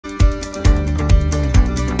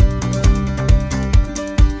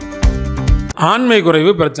ஆண்மை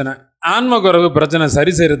குறைவு பிரச்சனை. ஆன்ம குறைவு பிரச்சனை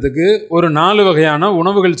சரி செய்கிறதுக்கு ஒரு 4 வகையான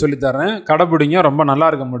உணவுகள் சொல்லித்தரேன். கடைப்பிடிங்க, ரொம்ப நல்லா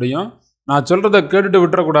இருக்க முடியும். நான் சொல்கிறத கேட்டுட்டு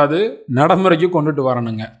விட்டுறக்கூடாது, நடைமுறைக்கு கொண்டுட்டு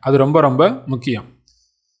வரணுங்க. அது ரொம்ப ரொம்ப முக்கியம்.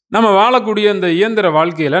 நம்ம வாழக்கூடிய இந்த இயந்திர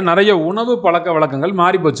வாழ்க்கையில் நிறைய உணவு பழக்க வழக்கங்கள்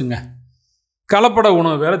மாறி போச்சுங்க. கலப்பட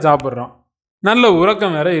உணவு வேறு சாப்பிட்றோம், நல்ல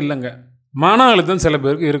உறக்கம் வேறு இல்லைங்க, மன அழுத்தம் சில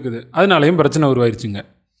பேருக்கு இருக்குது, அதனாலையும் பிரச்சனை உருவாயிருச்சுங்க.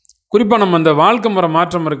 குறிப்பாக நம்ம இந்த வாழ்க்கை முறை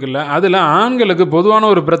மாற்றம் இருக்குல்ல, அதில் ஆண்களுக்கு பொதுவான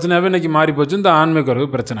ஒரு பிரச்சனையாகவே இன்றைக்கி மாறி போச்சு இந்த ஆண்மை குறைவு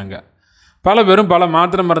பிரச்சனைங்க. பல பேரும் பல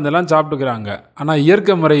மாத்திரை மருந்தெல்லாம் சாப்பிட்டுக்கிறாங்க. ஆனால்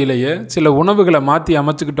இயற்கை முறையிலேயே சில உணவுகளை மாற்றி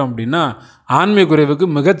அமைச்சுக்கிட்டோம் அப்படின்னா ஆண்மை குறைவுக்கு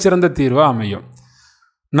மிகச்சிறந்த தீர்வாக அமையும்.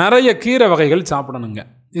 நிறைய கீரை வகைகள் சாப்பிடணுங்க,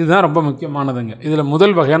 இதுதான் ரொம்ப முக்கியமானதுங்க. இதில்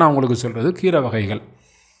முதல் வகையாக நான் உங்களுக்கு சொல்கிறது கீரை வகைகள்.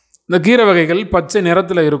 இந்த கீரை வகைகள் பச்சை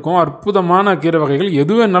நிறத்தில் இருக்கும், அற்புதமான கீரை வகைகள்.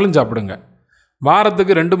 எது வேணாலும் சாப்பிடுங்க.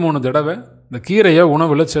 வாரத்துக்கு 2-3 தடவை இந்த கீரையை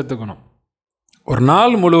உணவில் சேர்த்துக்கணும். ஒரு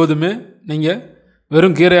நாள் முழுவதுமே நீங்கள்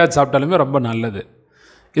வெறும் கீரையாக சாப்பிட்டாலுமே ரொம்ப நல்லது.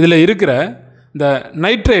 இதில் இருக்கிற இந்த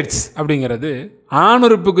நைட்ரேட்ஸ் அப்படிங்கிறது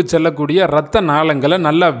ஆணுறுப்புக்கு செல்லக்கூடிய இரத்த நாளங்களை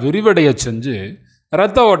நல்லா விரிவடைய செஞ்சு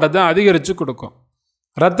இரத்த ஓட்டத்தை அதிகரித்து கொடுக்கும்.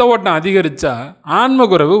 இரத்த ஓட்டம் அதிகரித்தா ஆன்ம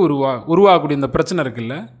குறைவு உருவாகக்கூடிய இந்த பிரச்சனை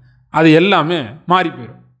இருக்குல்ல, அது எல்லாமே மாறி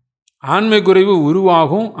போயிடும். ஆண்மை குறைவு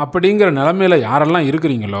உருவாகும் அப்படிங்கிற நிலைமையில் யாரெல்லாம்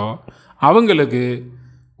இருக்கிறீங்களோ அவங்களுக்கு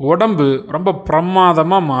உடம்பு ரொம்ப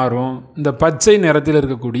பிரமாதமாக மாறும் இந்த பச்சை நிறத்தில்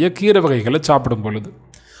இருக்கக்கூடிய கீரை வகைகளை சாப்பிடும் பொழுது.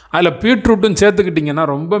 அதில் பீட்ரூட்டும் சேர்த்துக்கிட்டிங்கன்னா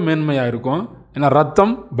ரொம்ப மேன்மையாக இருக்கும். ஏன்னா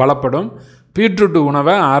ரத்தம் பலப்படும். பீட்ரூட்டு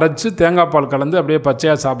உணவை அரைச்சி தேங்காய் பால் கலந்து அப்படியே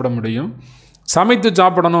பச்சையாக சாப்பிட முடியும். சமைத்து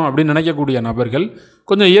சாப்பிடணும் அப்படின்னு நினைக்கக்கூடிய நபர்கள்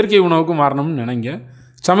கொஞ்சம் இயற்கை உணவுக்கு மாறணும்னு நினைங்க.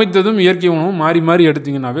 சமைத்ததும் இயற்கை உணவும் மாறி மாறி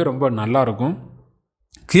எடுத்திங்கன்னாவே ரொம்ப நல்லாயிருக்கும்.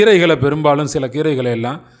 கீரைகளை பெரும்பாலும் சில கீரைகளை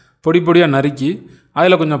எல்லாம் பொடி பொடியாக நறுக்கி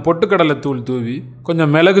அதில் கொஞ்சம் பொட்டுக்கடலை தூள் தூவி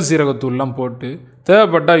கொஞ்சம் மிளகு சீரகத்தூள்லாம் போட்டு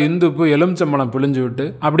தேவைப்பட்டால் இந்துப்பு எலுமிச்சம்பழம் பிழிஞ்சு விட்டு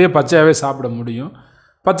அப்படியே பச்சையாகவே சாப்பிட முடியும்.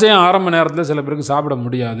 பச்சையாக ஆரம்ப நேரத்தில் சில பேருக்கு சாப்பிட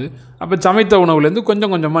முடியாது. அப்போ சமைத்த உணவுலேருந்து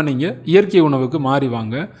கொஞ்சம் கொஞ்சமாக நீங்கள் இயற்கை உணவுக்கு மாறி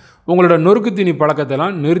வாங்க. உங்களோட நொறுக்கு தீனி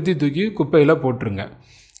பழக்கத்தெல்லாம் நிறுத்தி தூக்கி குப்பையில் போட்டுருங்க.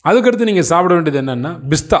 அதுக்கடுத்து நீங்கள் சாப்பிட வேண்டியது என்னென்னா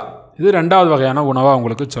பிஸ்தா. இது 2வது வகையான உணவாக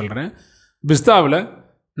உங்களுக்கு சொல்கிறேன். பிஸ்தாவில்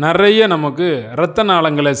நிறைய நமக்கு இரத்த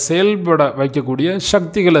நாளங்களை செயல்பட வைக்கக்கூடிய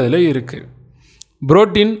சக்திகள் அதில் இருக்குது.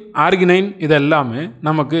 புரோட்டீன், ஆர்கினைன் இதெல்லாமே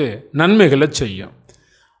நமக்கு நன்மைகளை செய்யும்.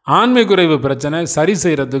 ஆண்மை குறைவு பிரச்சனை சரி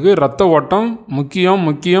செய்கிறதுக்கு இரத்த ஓட்டம் முக்கியம்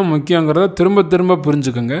முக்கியம் முக்கியங்கிறத திரும்ப திரும்ப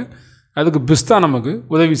புரிஞ்சுக்கோங்க. அதுக்கு பிஸ்தா நமக்கு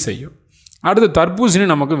உதவி செய்யும். அடுத்து தர்பூசணி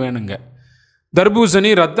நமக்கு வேணுங்க.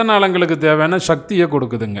 தர்பூசணி இரத்த நாளங்களுக்கு தேவையான சக்தியை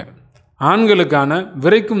கொடுக்குதுங்க. ஆண்களுக்கான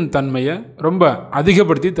விரைக்கும் தன்மையை ரொம்ப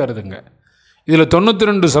அதிகப்படுத்தி தருதுங்க. இதில்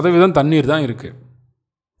 92% தண்ணீர் தான் இருக்குது.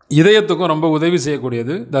 இதயத்துக்கும் ரொம்ப உதவி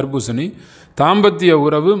செய்யக்கூடியது தர்பூசணி. தாம்பத்திய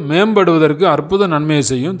உறவு மேம்படுவதற்கு அற்புத நன்மையை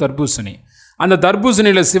செய்யும் தர்பூசணி. அந்த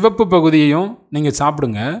தர்பூசணியில் சிவப்பு பகுதியையும் நீங்கள்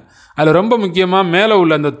சாப்பிடுங்க. அதில் ரொம்ப முக்கியமாக மேலே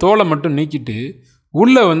உள்ள அந்த தோலை மட்டும் நீக்கிட்டு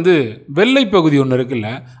உள்ளே வெள்ளை பகுதி ஒன்று இருக்குல்ல,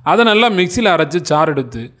 அதை நல்லா மிக்சியில் அரைச்சி சாறு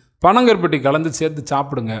எடுத்து பனங்கற்பட்டி கலந்து சேர்த்து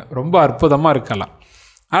சாப்பிடுங்க. ரொம்ப அற்புதமாக இருக்கலாம்.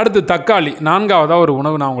 அடுத்து தக்காளி, 4வதாக ஒரு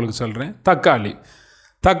உணவு நான் உங்களுக்கு சொல்கிறேன்.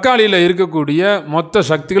 தக்காளியில் இருக்கக்கூடிய மொத்த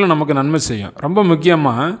சக்திகளும் நமக்கு நன்மை செய்யும். ரொம்ப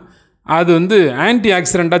முக்கியமாக அது ஆன்டி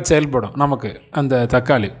ஆக்சிடெண்ட்டாக செயல்படும். நமக்கு அந்த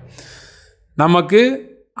தக்காளி நமக்கு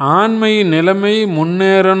ஆண்மை நிலைமை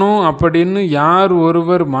முன்னேறணும் அப்படின்னு யார்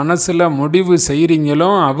ஒருவர் மனசில் முடிவு செய்கிறீங்களோ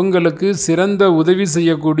அவங்களுக்கு சிறந்த உதவி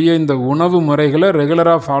செய்யக்கூடிய இந்த உணவு முறைகளை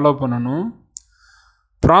ரெகுலராக ஃபாலோ பண்ணணும்.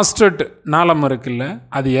 ப்ராஸ்டேட் நாளம் இருக்குல்ல,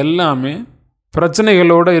 அது எல்லாமே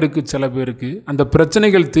பிரச்சனைகளோடு இருக்குது. சில பேருக்கு அந்த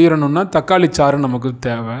பிரச்சனைகள் தீரணும்னா தக்காளி சாறு நமக்கு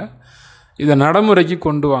தேவை. இதை நடைமுறைக்கு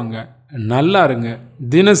கொண்டு வாங்க. நல்லா இருங்க.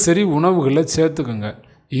 தினசரி உணவுகளை சேர்த்துக்குங்க.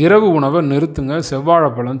 இரவு உணவை நிறுத்துங்க.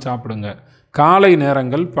 செவ்வாழைப்பழம் சாப்பிடுங்க. காலை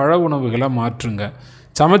நேரங்கள் பழ உணவுகளை மாற்றுங்க.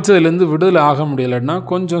 சமைச்சதுலேருந்து விடுதலை ஆக முடியலைன்னா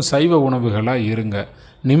கொஞ்சம் சைவ உணவுகளாக இருங்க.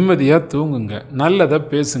 நிம்மதியாக தூங்குங்க. நல்லதை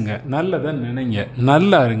பேசுங்க, நல்லதை நினைங்க,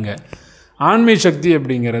 நல்லா இருங்க. ஆண்மை சக்தி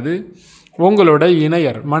அப்படிங்கிறது உங்களோட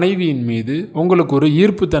இணையர் மனைவியின் மீது உங்களுக்கு ஒரு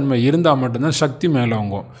ஈர்ப்புத்தன்மை இருந்தால் மட்டும்தான் சக்தி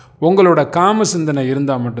மேலோங்கும். உங்களோட காம சிந்தனை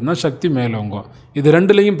இருந்தால் மட்டும்தான் சக்தி மேலோங்கும். இது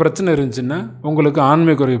 2லேயும் பிரச்சனை இருந்துச்சுன்னா உங்களுக்கு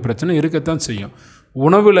ஆண்மை குறைவு பிரச்சனை இருக்கத்தான் செய்யும்.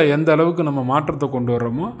 உணவில் எந்த அளவுக்கு நம்ம மாற்றத்தை கொண்டு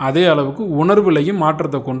வர்றோமோ அதே அளவுக்கு உணர்வுலையும்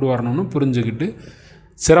மாற்றத்தை கொண்டு வரணும்னு புரிஞ்சுக்கிட்டு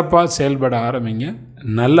சிறப்பாக செயல்பட ஆரம்பிங்க.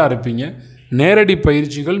 நல்லா இருப்பீங்க. நேரடி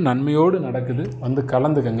பயிற்சிகள் நன்மையோடு நடக்குது.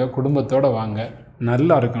 கலந்துக்கங்க. குடும்பத்தோடு வாங்க.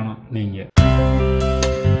 நல்லா இருக்கணும் நீங்கள்.